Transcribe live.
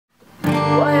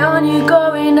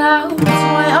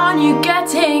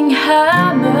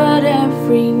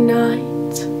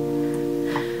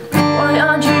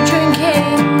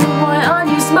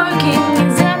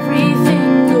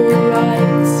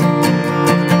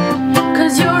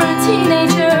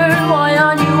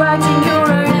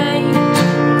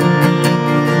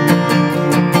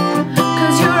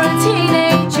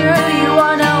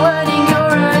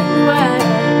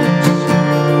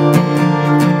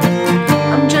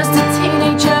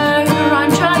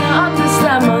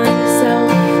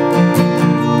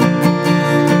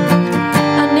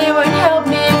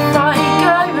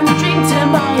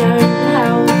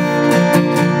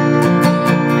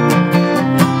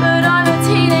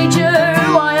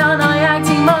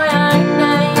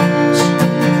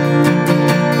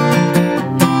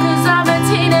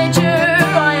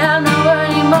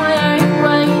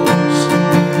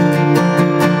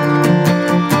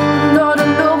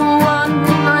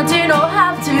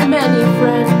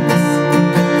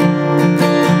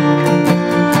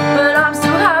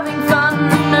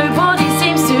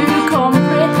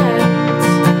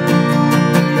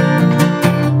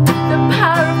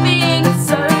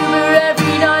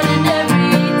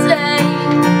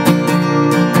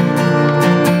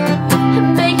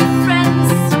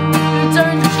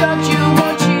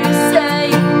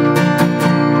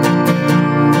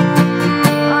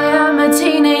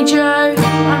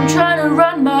wanna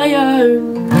run my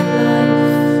own life.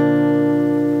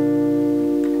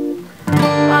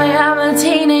 I am a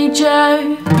teenager,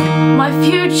 my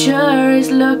future is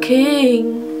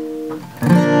looking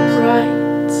bright.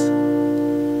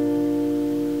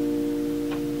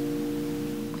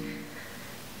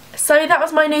 So that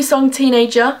was my new song,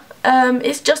 Teenager.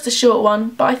 It's just a short one,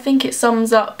 but I think it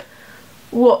sums up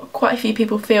what quite a few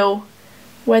people feel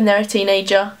when they're a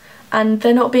teenager and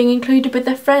they're not being included with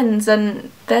their friends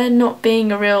and they're not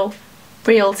being a real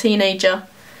teenager.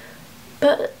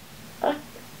 But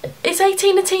is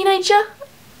 18 a teenager?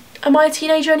 Am I a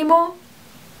teenager anymore?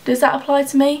 Does that apply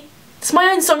to me? Does my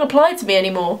own song apply to me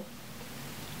anymore?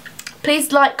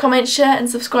 Please like, comment, share and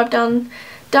subscribe down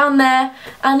there,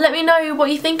 and let me know what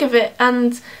you think of it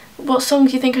and what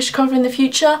songs you think I should cover in the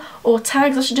future, or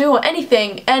tags I should do, or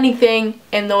anything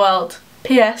in the world.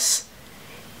 P.S.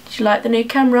 Did you like the new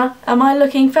camera? Am I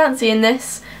looking fancy in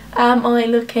this? Am I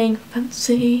looking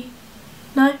fancy?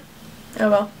 No? Oh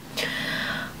well.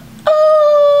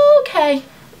 Okay,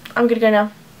 I'm gonna go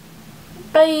now.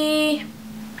 Bye.